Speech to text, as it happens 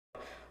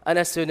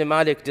Anas ibn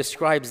Malik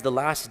describes the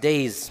last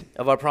days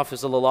of our Prophet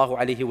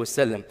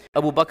ﷺ.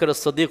 Abu Bakr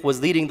as-Siddiq was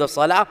leading the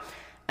salah,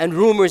 and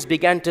rumors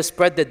began to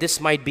spread that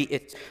this might be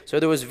it. So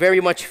there was very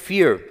much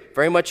fear,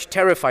 very much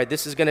terrified.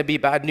 This is going to be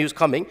bad news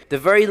coming. The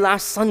very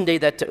last Sunday,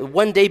 that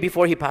one day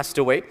before he passed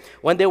away,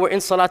 when they were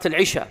in Salat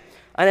al-Isha,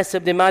 Anas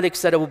ibn Malik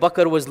said Abu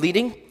Bakr was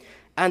leading,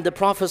 and the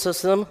Prophet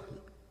ﷺ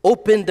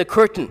opened the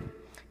curtain.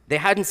 They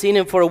hadn't seen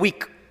him for a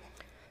week.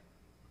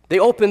 They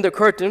opened the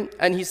curtain,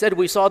 and he said,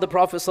 we saw the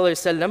Prophet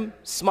ﷺ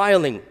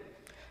smiling.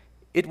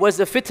 It was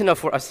a fitna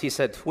for us, he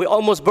said. We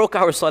almost broke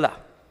our salah.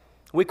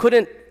 We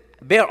couldn't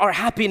bear our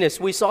happiness.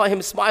 We saw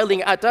him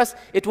smiling at us.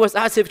 It was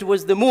as if it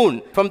was the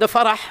moon. From the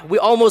farah, we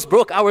almost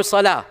broke our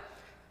salah.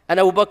 And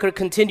Abu Bakr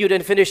continued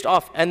and finished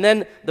off. And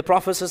then the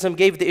Prophet ﷺ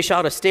gave the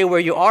ishara, stay where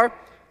you are.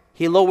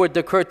 He lowered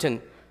the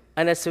curtain.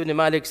 Anas ibn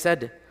Malik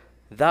said,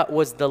 that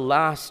was the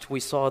last we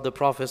saw the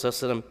Prophet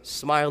ﷺ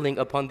smiling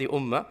upon the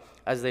Ummah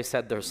as they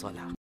said their salah.